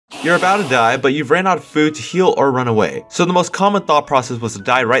You're about to die, but you've ran out of food to heal or run away. So the most common thought process was to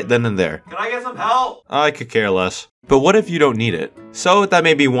die right then and there. Can I get some help? I could care less. But what if you don't need it? So that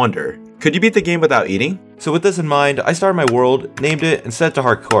made me wonder, could you beat the game without eating? So with this in mind, I started my world, named it, and set it to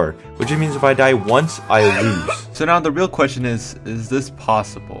hardcore, which means if I die once, I lose. So now the real question is this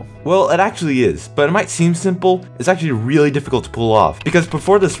possible? Well, it actually is, but it might seem simple. It's actually really difficult to pull off, because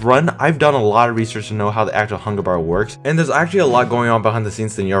before this run, I've done a lot of research to know how the actual hunger bar works, and there's actually a lot going on behind the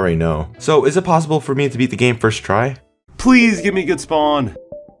scenes than you already know. So is it possible for me to beat the game first try? Please give me a good spawn.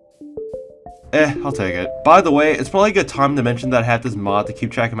 I'll take it. By the way, it's probably a good time to mention that I have this mod to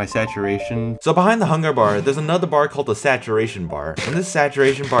keep track of my saturation. So behind the hunger bar, there's another bar called the saturation bar. And this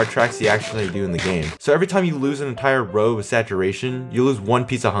saturation bar tracks the action that you do in the game. So every time you lose an entire row of saturation, you lose 1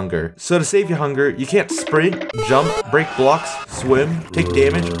 piece of hunger. So to save your hunger, you can't sprint, jump, break blocks, swim, take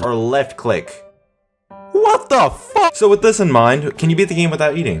damage, or left click. What the fuck? So with this in mind, can you beat the game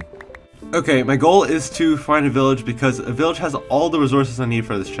without eating? Okay, my goal is to find a village because a village has all the resources I need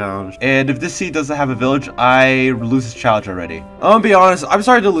for this challenge. And if this seed doesn't have a village, I lose this challenge already. I'm gonna be honest, I'm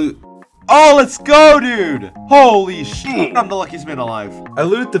sorry to lose. Oh, let's go, dude! Holy shit, I'm the luckiest man alive. I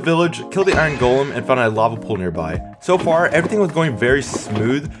looted the village, killed the iron golem, and found a lava pool nearby. So far, everything was going very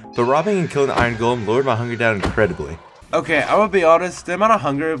smooth, but robbing and killing the iron golem lowered my hunger down incredibly. Okay, I'm gonna be honest, the amount of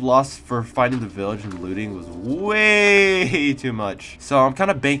hunger I've lost for finding the village and looting was way too much. So I'm kind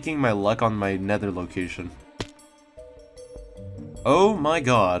of banking my luck on my nether location. Oh my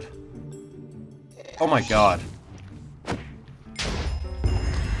god. Oh my god.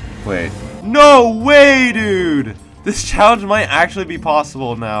 Wait. No way, dude! This challenge might actually be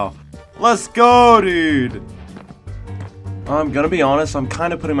possible now. Let's go, dude! I'm gonna be honest, I'm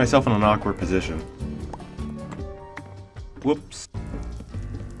kind of putting myself in an awkward position. Whoops.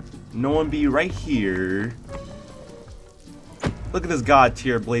 No one be right here. Look at this god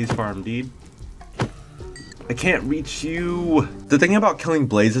tier blaze farm, dude. I can't reach you. The thing about killing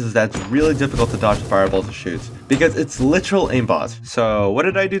blazes is that it's really difficult to dodge the fireballs it shoots, because it's literal aimbot. So what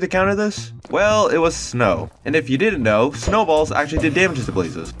did I do to counter this? Well, it was snow. And if you didn't know, snowballs actually did damage to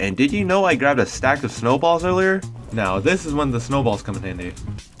blazes. And did you know I grabbed a stack of snowballs earlier? Now this is when the snowballs come in handy.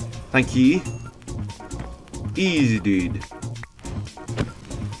 Thank you. Easy, dude.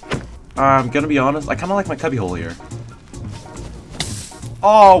 I'm gonna be honest, I kind of like my cubbyhole here.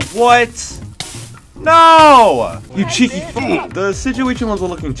 Oh, what? No! You cheeky fool! The situation wasn't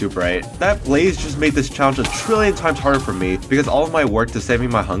looking too bright. That blaze just made this challenge a trillion times harder for me because all of my work to saving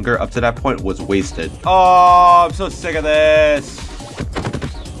my hunger up to that point was wasted. Oh, I'm so sick of this!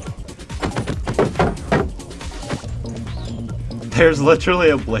 There's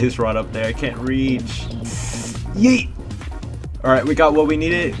literally a blaze rod up there I can't reach. Yeet! Alright, we got what we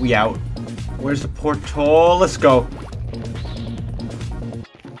needed. We out. Where's the portal? Let's go.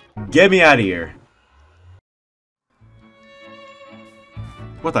 Get me out of here.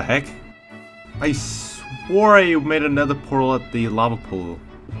 What the heck? I swore I made another portal at the lava pool.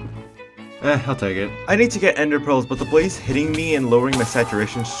 I'll take it. I need to get ender pearls, but the blaze hitting me and lowering my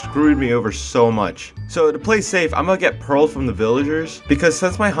saturation screwed me over so much. So to play safe, I'm gonna get pearls from the villagers, because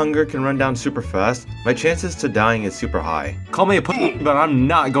since my hunger can run down super fast, my chances to dying is super high. Call me a pussy, but I'm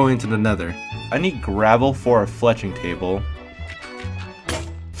not going to the nether. I need gravel for a fletching table.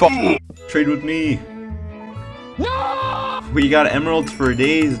 Fuck. Trade with me. No! We got emeralds for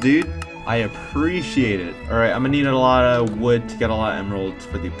days, dude. I appreciate it. Alright, I'm gonna need a lot of wood to get a lot of emeralds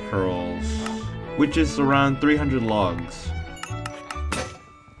for the pearls, which is around 300 logs.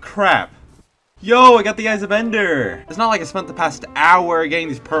 Crap. Yo, I got the Eyes of Ender. It's not like I spent the past hour getting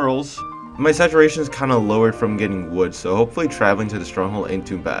these pearls. My saturation is kind of lowered from getting wood, so hopefully traveling to the stronghold ain't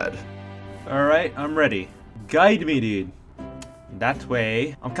too bad. Alright, I'm ready. Guide me, dude. That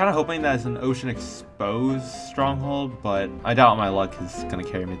way. I'm kind of hoping that it's an ocean exposed stronghold, but I doubt my luck is going to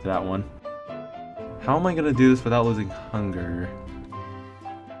carry me to that one. How am I going to do this without losing hunger?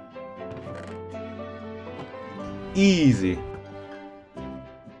 Easy.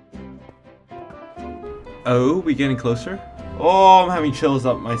 Oh, we getting closer? Oh, I'm having chills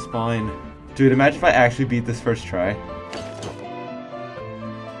up my spine. Dude, imagine if I actually beat this first try.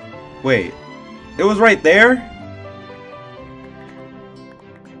 Wait. It was right there?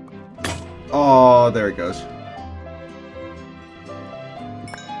 Oh, there it goes.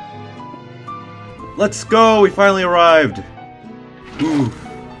 Let's go! We finally arrived! Ooh,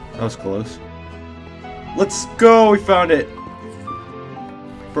 that was close. Let's go! We found it!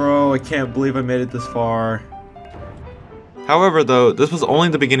 Bro, I can't believe I made it this far. However, though, this was only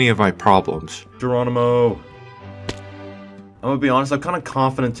the beginning of my problems. Geronimo. I'm gonna be honest, I'm kind of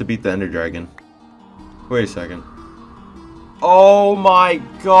confident to beat the Ender Dragon. Wait a second. Oh my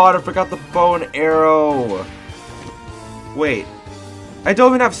god, I forgot the bow and arrow. Wait. I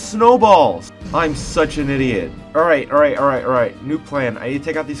don't even have snowballs. I'm such an idiot. Alright. New plan. I need to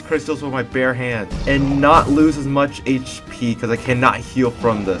take out these crystals with my bare hands and not lose as much HP because I cannot heal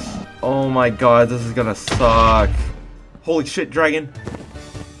from this. Oh my god, this is gonna suck. Holy shit, dragon.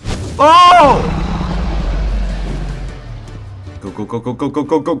 Oh!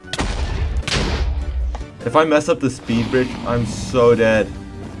 Go. If I mess up the speed bridge, I'm so dead.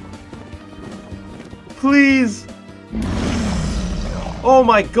 Please. Oh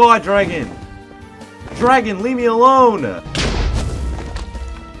my god, dragon! Dragon, leave me alone!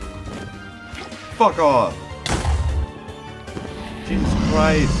 Fuck off! Jesus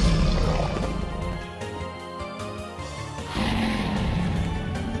Christ.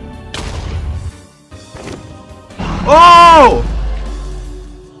 Oh!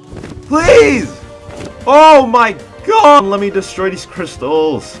 Please! Oh my god! Let me destroy these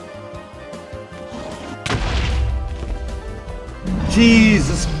crystals. Jeez,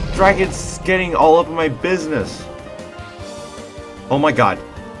 this dragon's getting all up in my business. Oh my god.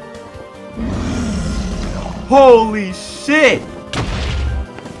 Holy shit!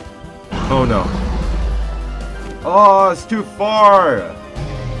 Oh no. Oh, it's too far.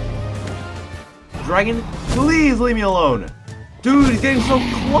 Dragon, please leave me alone. Dude, he's getting so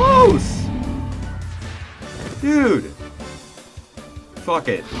close. Dude. Fuck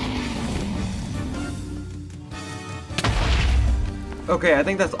it. Okay, I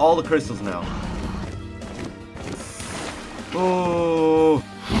think that's all the crystals now. Oh.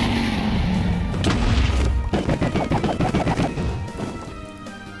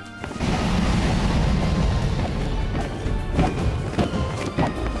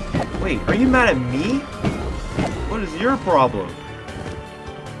 Wait, are you mad at me? What is your problem?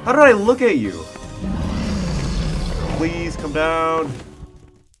 How did I look at you? Please come down.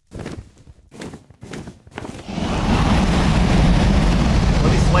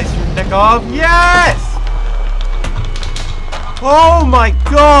 Slice your neck off. Yes! Oh my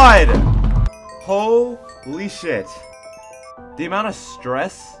god! Holy shit. The amount of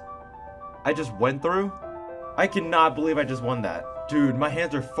stress I just went through, I cannot believe I just won that. Dude, my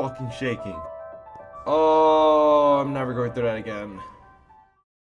hands are fucking shaking. Oh, I'm never going through that again.